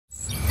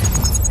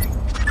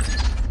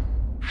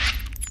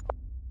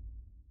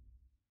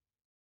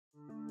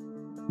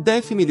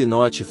Definitely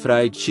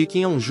Fried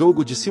Chicken é um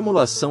jogo de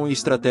simulação e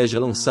estratégia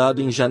lançado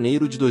em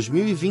janeiro de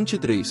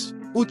 2023.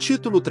 O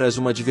título traz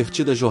uma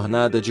divertida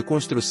jornada de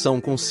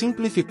construção com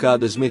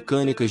simplificadas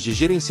mecânicas de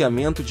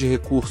gerenciamento de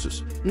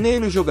recursos.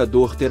 Nele o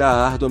jogador terá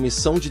a árdua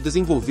missão de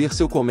desenvolver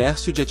seu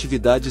comércio de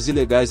atividades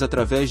ilegais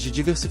através de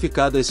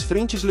diversificadas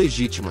frentes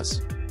legítimas.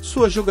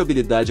 Sua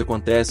jogabilidade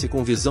acontece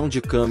com visão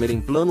de câmera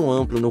em plano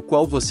amplo no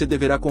qual você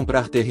deverá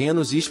comprar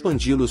terrenos e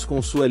expandi-los com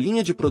sua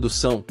linha de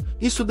produção,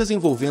 isso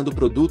desenvolvendo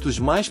produtos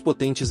mais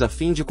potentes a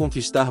fim de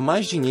conquistar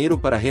mais dinheiro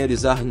para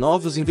realizar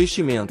novos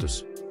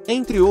investimentos.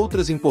 Entre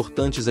outras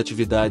importantes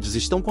atividades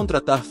estão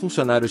contratar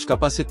funcionários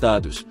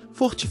capacitados,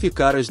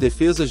 fortificar as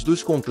defesas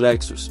dos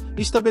complexos,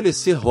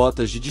 estabelecer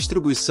rotas de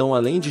distribuição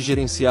além de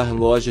gerenciar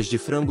lojas de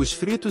frangos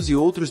fritos e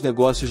outros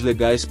negócios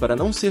legais para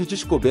não ser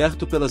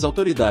descoberto pelas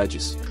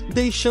autoridades,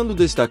 deixando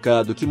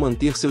destacado que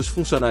manter seus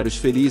funcionários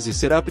felizes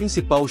será a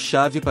principal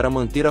chave para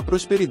manter a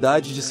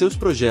prosperidade de seus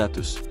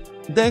projetos.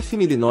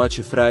 Definitely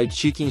Fried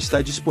Chicken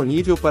está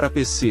disponível para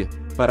PC.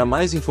 Para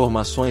mais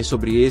informações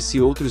sobre esse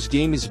e outros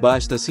games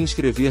basta se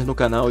inscrever no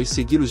canal e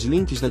seguir os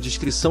links na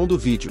descrição do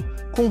vídeo.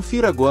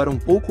 Confira agora um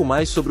pouco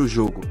mais sobre o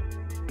jogo.